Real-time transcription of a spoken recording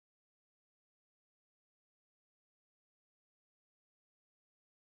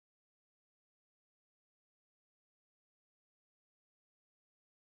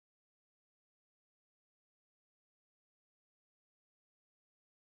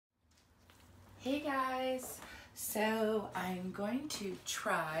Hey guys, so I'm going to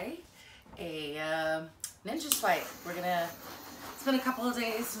try a Ninja Swipe. It's been a couple of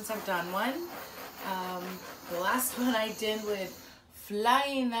days since I've done one. The last one I did with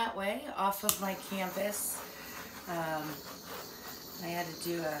flying that way off of my canvas. I had to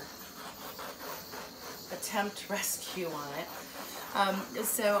do a attempt rescue on it.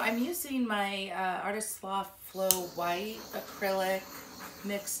 So I'm using my Arteza Flow White acrylic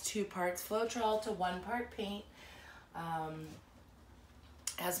mixed 2 parts Floetrol to 1 part paint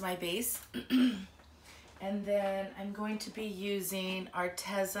as my base. And then I'm going to be using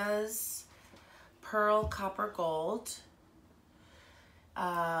Arteza's Pearl Copper Gold.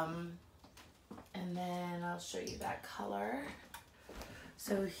 And then I'll show you that color.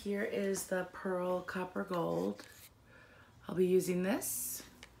 So here is the Pearl Copper Gold. I'll be using this.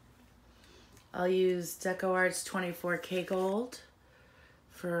 I'll use DecoArt's 24K Gold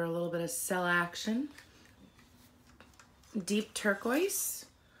for a little bit of cell action. Deep Turquoise.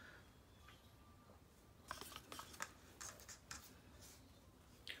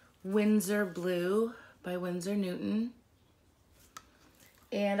 Windsor Blue by Winsor Newton.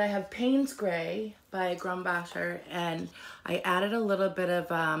 And I have Payne's Gray by Grumbacher, and I added a little bit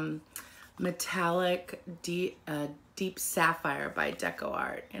of metallic deep sapphire by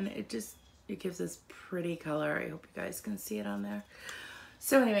DecoArt, and it gives this pretty color. I hope you guys can see it on there.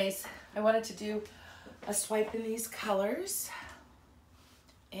 So anyways, I wanted to do a swipe in these colors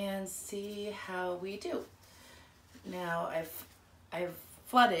and see how we do. Now I've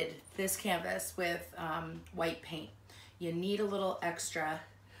flooded this canvas with white paint. You need a little extra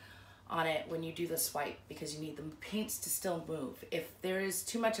on it when you do the swipe because you need the paints to still move. If there is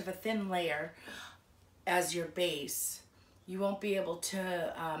too much of a thin layer as your base, you won't be able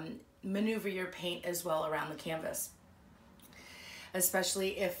to maneuver your paint as well around the canvas.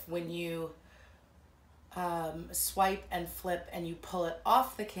 Especially if when you swipe and flip and you pull it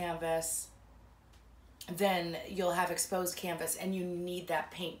off the canvas, then you'll have exposed canvas and you need that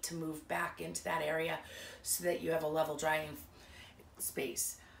paint to move back into that area so that you have a level drying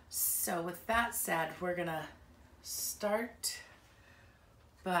space. So with that said, we're gonna start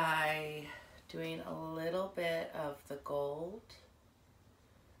by doing a little bit of the gold.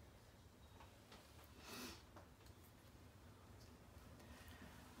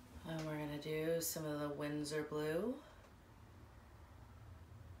 And we're gonna do some of the Windsor Blue.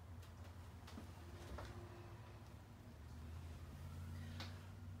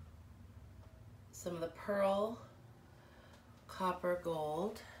 Some of the Pearl Copper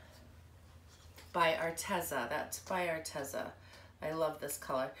Gold by Arteza. That's by Arteza. I love this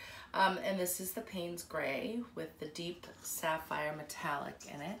color. And this is the Payne's Gray with the deep sapphire metallic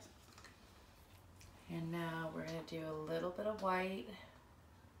in it. And now we're gonna do a little bit of white.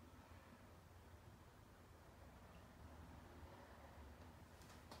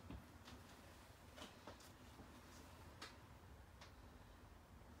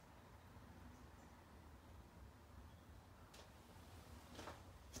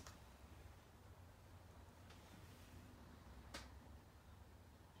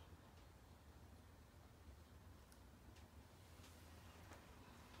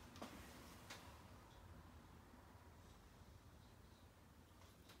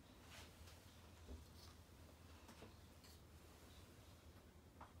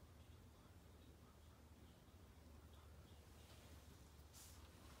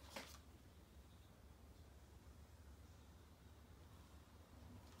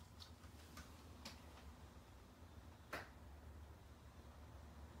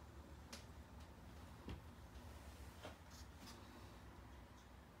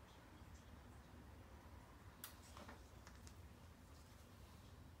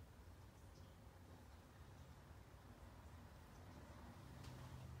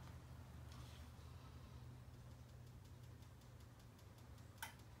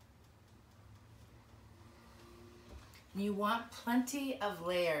 You want plenty of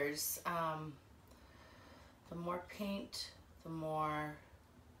layers. The more paint, the more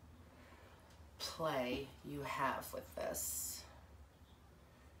play you have with this.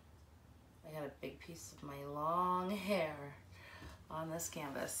 I got a big piece of my long hair on this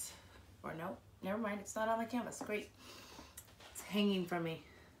canvas. Or nope, never mind, it's not on the canvas. Great. It's hanging from me.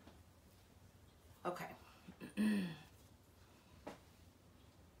 Okay.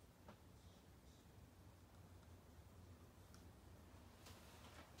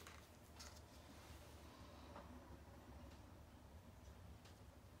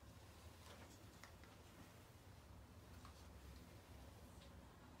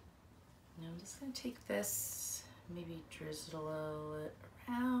 I'm just going to take this, maybe drizzle it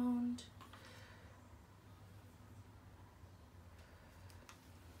around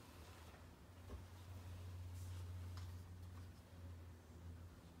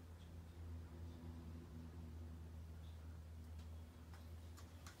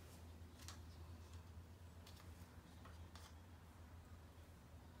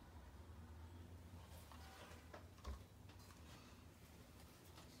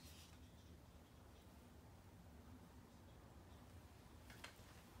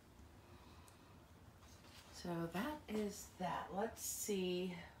So that is that. Let's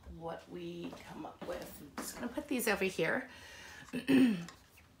see what we come up with. I'm just gonna put these over here. I'm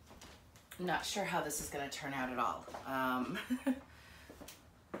not sure how this is gonna turn out at all.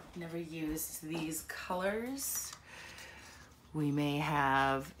 Never used these colors. We may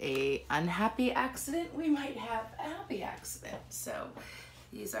have a unhappy accident. We might have a happy accident. So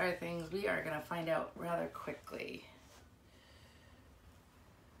these are things we are gonna find out rather quickly.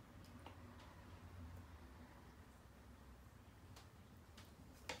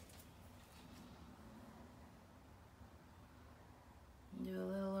 Do a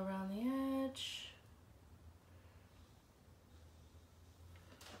little around the edge.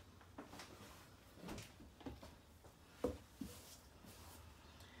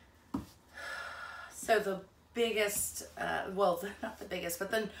 So the biggest, well, not the biggest, but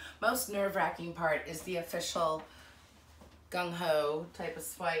the most nerve-wracking part is the official gung-ho type of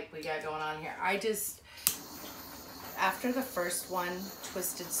swipe we got going on here. I just, after the first one,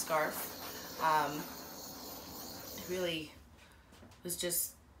 Twisted Scarf, really was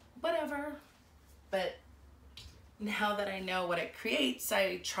just whatever. But now that I know what it creates,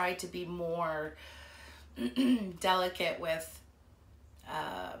 I try to be more delicate with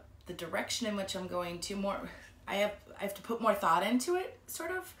the direction in which I'm going to. More, I have to put more thought into it,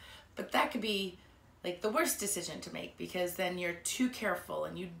 sort of. But that could be like the worst decision to make, because then you're too careful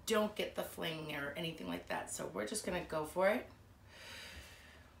and you don't get the fling or anything like that. So we're just gonna go for it.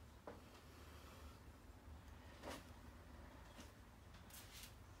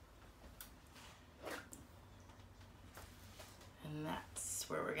 And that's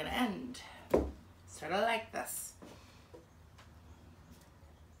where we're gonna end. Sort of like this.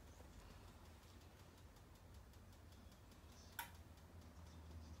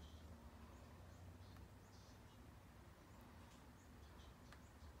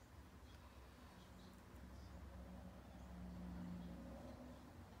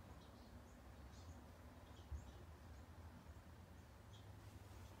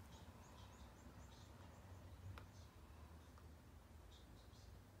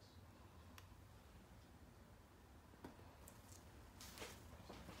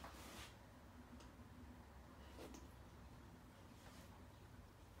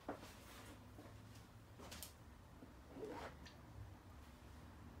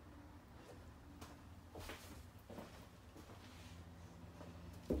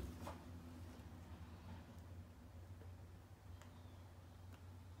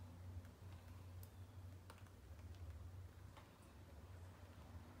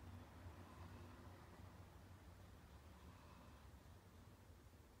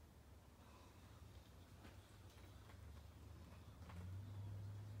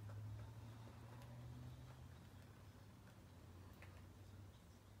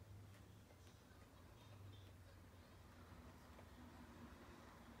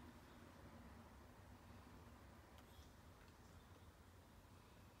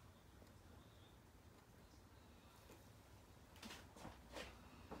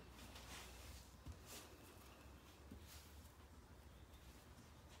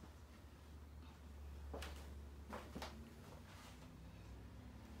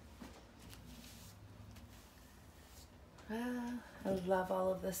 I love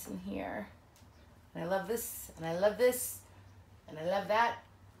all of this in here. And I love this, and I love this, and I love that,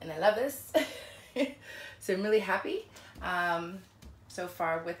 and I love this. So I'm really happy so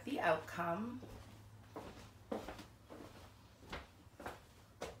far with the outcome.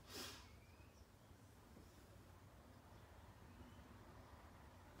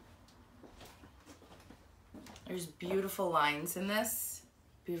 There's beautiful lines in this,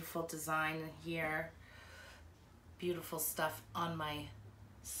 beautiful design here. Beautiful stuff on my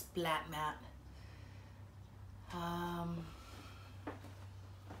splat mat.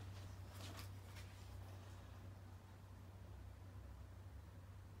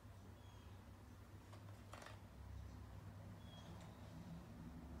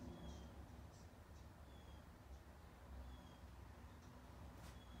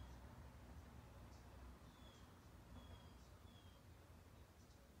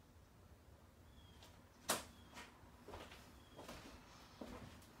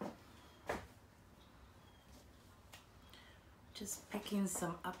 Just picking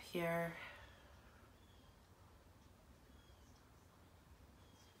some up here.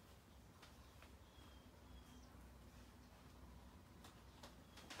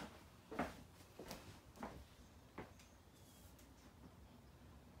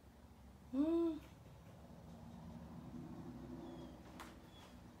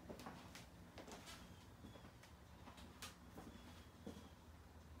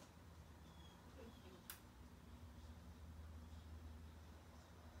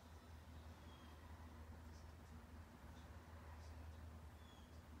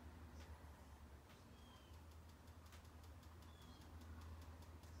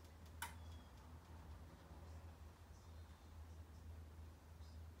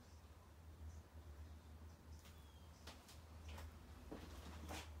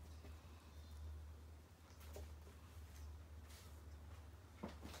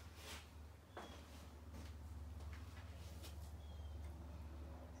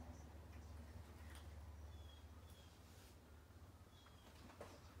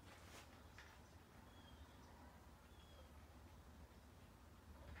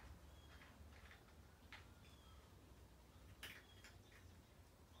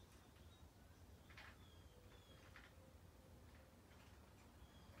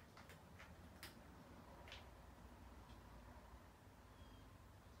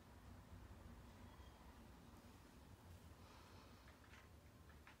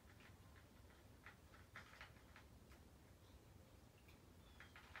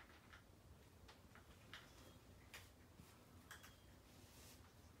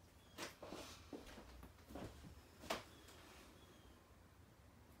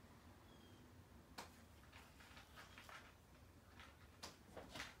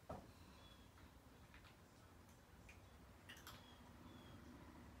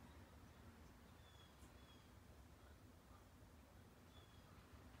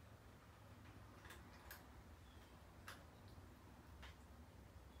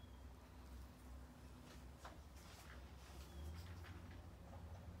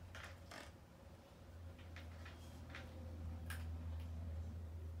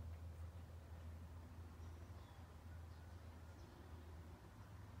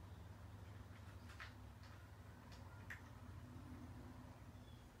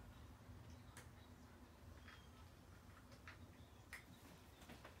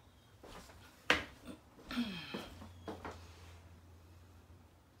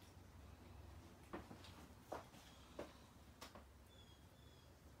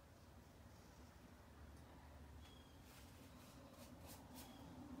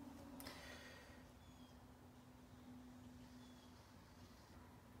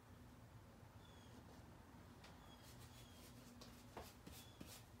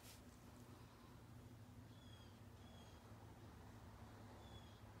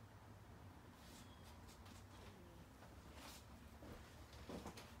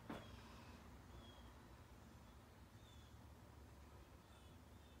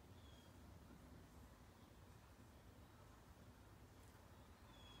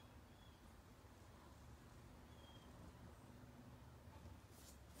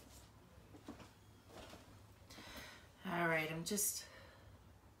 I'm just,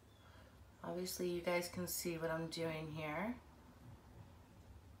 obviously you guys can see what I'm doing here.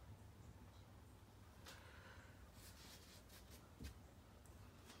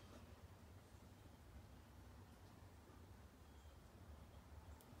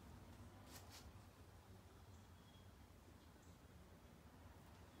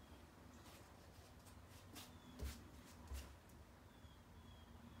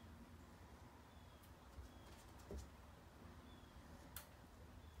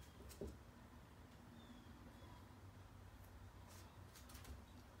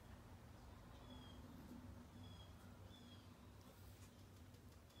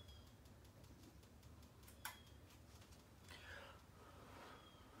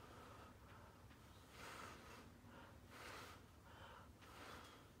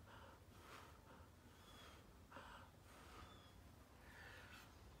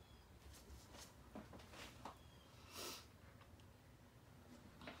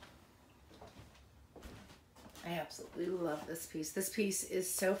 I absolutely love this piece. This piece is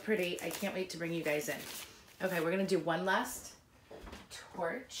so pretty. I can't wait to bring you guys in. Okay, we're gonna do one last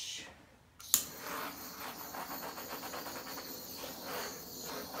torch.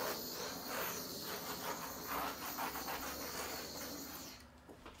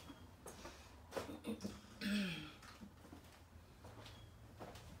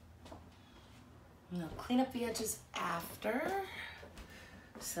 And I'll clean up the edges after.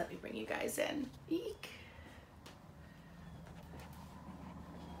 So let me bring you guys in. Eek.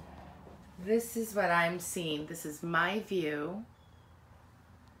 This is what I'm seeing. This is my view.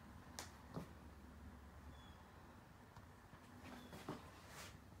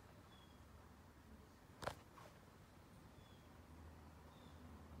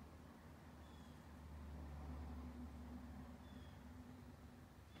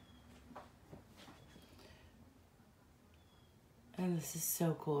 And this is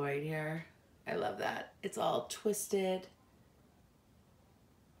so cool right here. I love that. It's all twisted.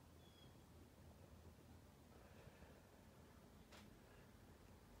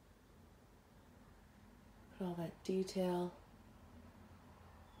 All that detail.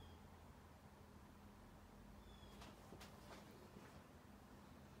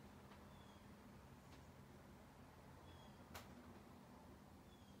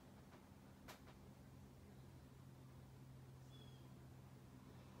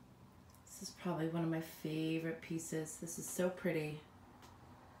 This is probably one of my favorite pieces. This is so pretty.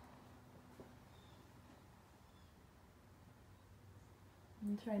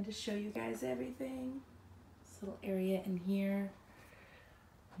 I'm trying to show you guys everything. Little area in here,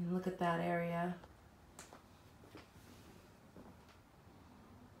 and look at that area.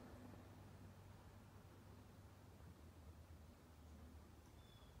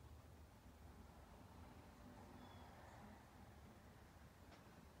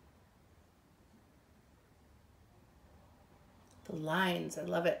 The lines, I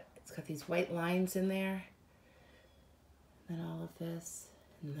love it. It's got these white lines in there, and then all of this.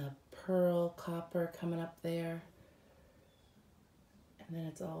 And the pearl copper coming up there. And then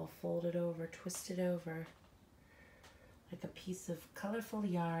it's all folded over, twisted over, like a piece of colorful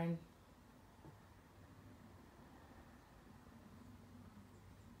yarn.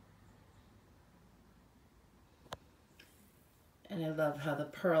 And I love how the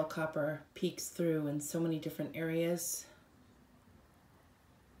pearl copper peeks through in so many different areas.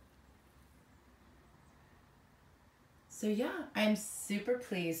 So yeah, I'm super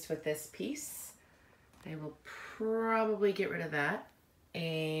pleased with this piece. I will probably get rid of that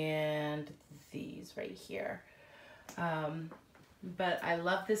and these right here. But I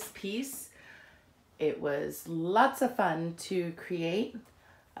love this piece. It was lots of fun to create.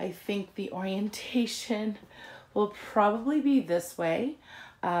 I think the orientation will probably be this way.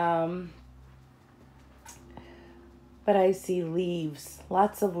 But I see leaves,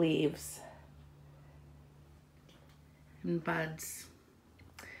 lots of leaves. And buds.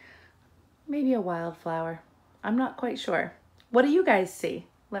 Maybe a wildflower. I'm not quite sure. What do you guys see?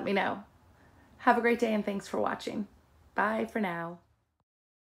 Let me know. Have a great day and thanks for watching. Bye for now.